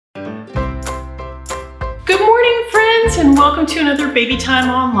friends, and welcome to another Baby Time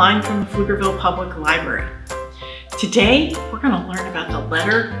Online from the Pflugerville Public Library. Today, we're going to learn about the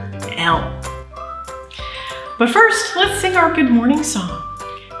letter L. But first, let's sing our good morning song.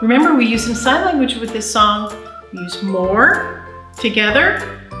 Remember, we use some sign language with this song. We use more,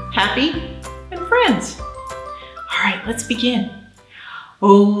 together, happy, and friends. All right, let's begin.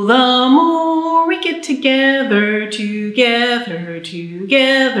 Oh, the more we get together, together.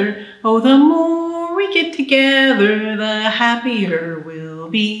 Oh, the more we get together, the happier we'll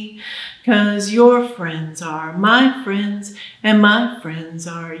be. 'Cause your friends are my friends, and my friends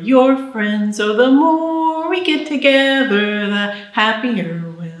are your friends. Oh, the more we get together, the happier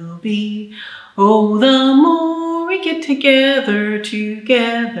we'll be. Oh, the more we get together,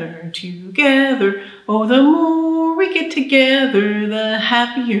 together. Oh, the more we get together, the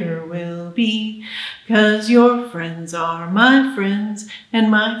happier we'll be. 'Cause your friends are my friends, and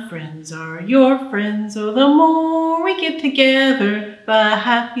my friends are your friends. Oh, the more we get together, the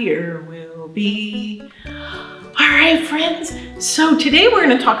happier we'll be. All right, friends, so today we're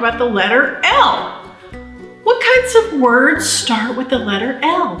going to talk about the letter L. What kinds of words start with the letter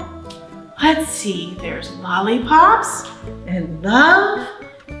L? Let's see, there's lollipops, and love,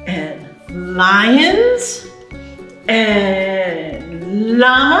 and lions, and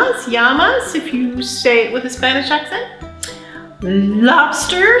llamas, llamas, if you say it with a Spanish accent,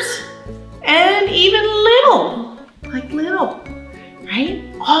 lobsters, and even little, like little, right?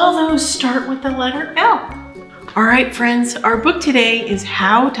 All those start with the letter L. All right, friends, our book today is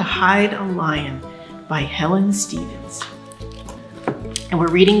How to Hide a Lion by Helen Stephens. And we're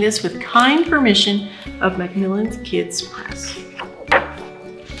reading this with kind permission of Macmillan Kids Press.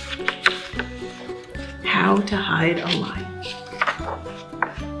 How to Hide a Lion.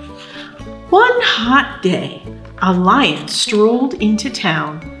 One hot day, a lion strolled into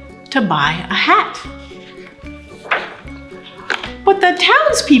town to buy a hat. But the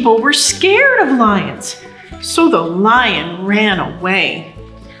townspeople were scared of lions, so the lion ran away.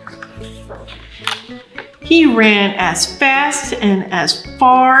 He ran as fast and as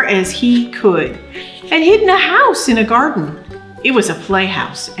far as he could and hid in a house in a garden. It was a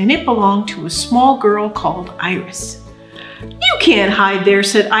playhouse, and it belonged to a small girl called Iris. "You can't hide there,"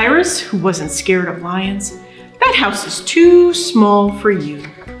 said Iris, who wasn't scared of lions. "That house is too small for you."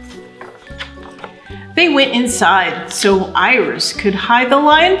 They went inside so Iris could hide the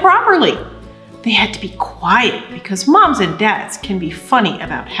lion properly. They had to be quiet because moms and dads can be funny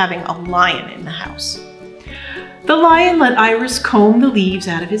about having a lion in the house. The lion let Iris comb the leaves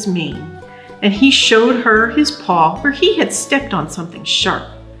out of his mane, and he showed her his paw where he had stepped on something sharp.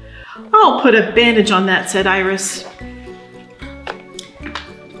 "I'll put a bandage on that," said Iris.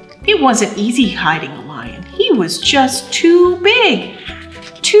 It wasn't easy hiding a lion. He was just too big,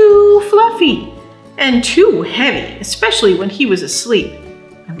 too fluffy, and too heavy, especially when he was asleep.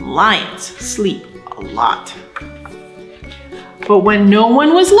 And lions sleep a lot. But when no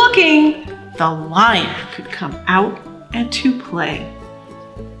one was looking, the lion could come out and to play.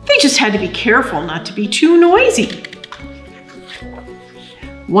 They just had to be careful not to be too noisy.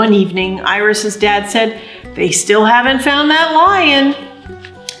 One evening, Iris's dad said, "They still haven't found that lion."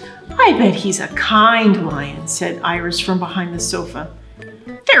 "I bet he's a kind lion," said Iris from behind the sofa.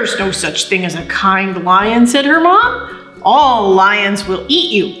 "There's no such thing as a kind lion," said her mom. "All lions will eat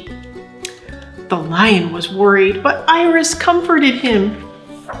you." The lion was worried, but Iris comforted him.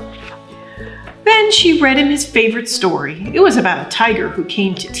 Then she read him his favorite story. It was about a tiger who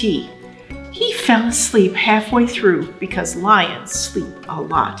came to tea. He fell asleep halfway through because lions sleep a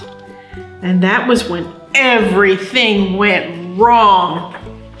lot. And that was when everything went wrong.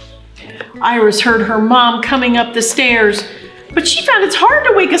 Iris heard her mom coming up the stairs, but she found it's hard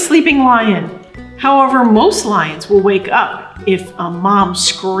to wake a sleeping lion. However, most lions will wake up if a mom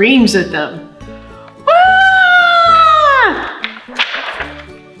screams at them.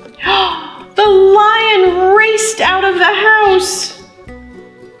 The lion raced out of the house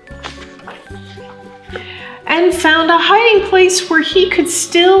and found a hiding place where he could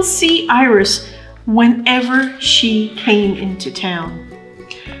still see Iris whenever she came into town.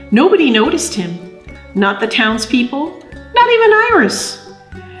 Nobody noticed him, not the townspeople, not even Iris,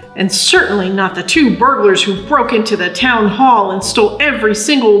 and certainly not the two burglars who broke into the town hall and stole every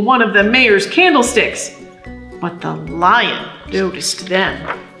single one of the mayor's candlesticks. But the lion noticed them.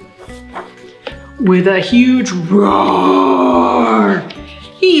 With a huge roar,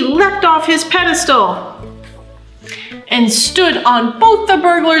 he leapt off his pedestal and stood on both the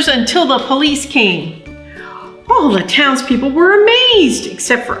burglars until the police came. All the townspeople were amazed,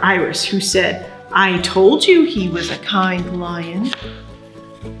 except for Iris, who said, "I told you he was a kind lion."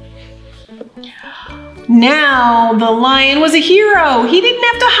 Now the lion was a hero. He didn't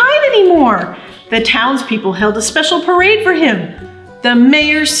have to hide anymore. The townspeople held a special parade for him. The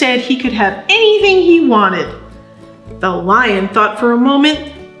mayor said he could have anything he wanted. The lion thought for a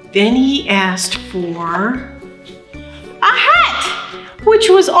moment, then he asked for a hat, which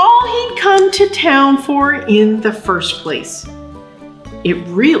was all he'd come to town for in the first place. It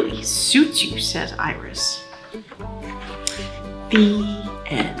really suits you, said Iris. The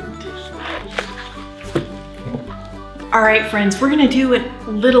end. All right, friends, we're gonna do a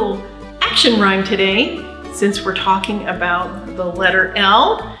little action rhyme today since we're talking about the letter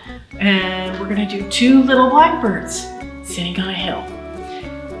L, and we're gonna do two little blackbirds sitting on a hill.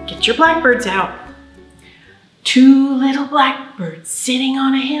 Get your blackbirds out. Two little blackbirds sitting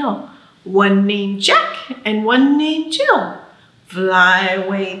on a hill, one named Jack and one named Jill. Fly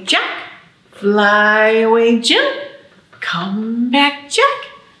away, Jack, fly away, Jill. Come back, Jack,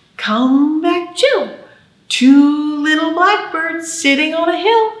 come back, Jill. Two little blackbirds sitting on a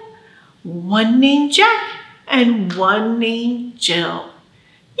hill, one named Jack and one named Jill.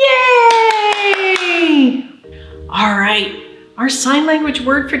 Yay! All right, our sign language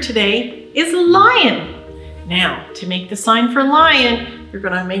word for today is lion. Now, to make the sign for lion, you're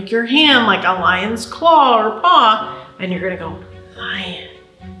gonna make your hand like a lion's claw or paw, and you're gonna go lion,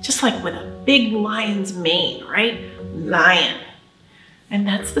 just like with a big lion's mane, right? Lion. And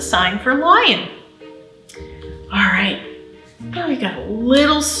that's the sign for lion. All right, now we got a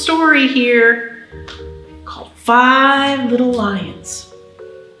little story here called 5 Little Lions.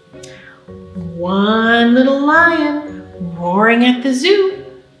 One little lion roaring at the zoo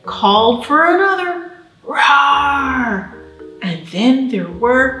called for another. Roar! And then there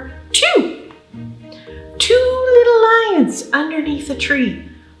were 2. 2 little lions underneath a tree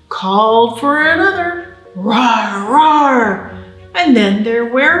called for another. Roar, roar! And then there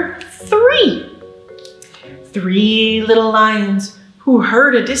were 3. 3 little lions who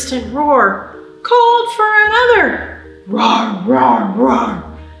heard a distant roar called for another. Roar, roar, roar!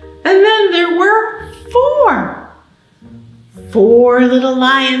 And then there were 4. 4 little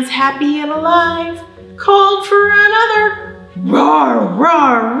lions, happy and alive, called for another. Roar,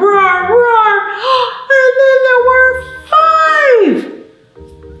 roar, roar, roar! And then there were 5.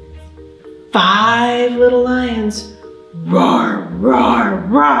 5 little lions, roar, roar,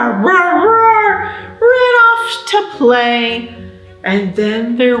 roar, roar, roar, ran off to play. And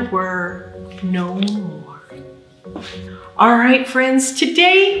then there were no more. All right, friends,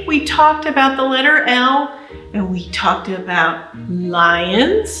 today we talked about the letter L, and we talked about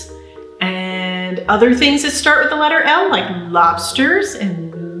lions and other things that start with the letter L, like lobsters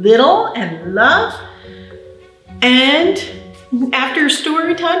and little and love. And after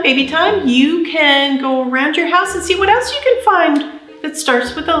story time, baby time, you can go around your house and see what else you can find that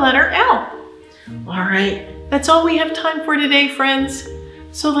starts with the letter L. All right, that's all we have time for today, friends.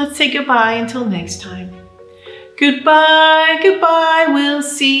 So let's say goodbye until next time. Goodbye, goodbye, we'll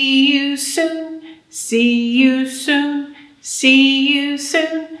see you soon. See you soon, see you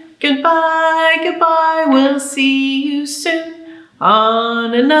soon. Goodbye, goodbye, we'll see you soon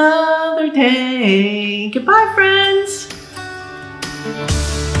on another day. Goodbye, friends.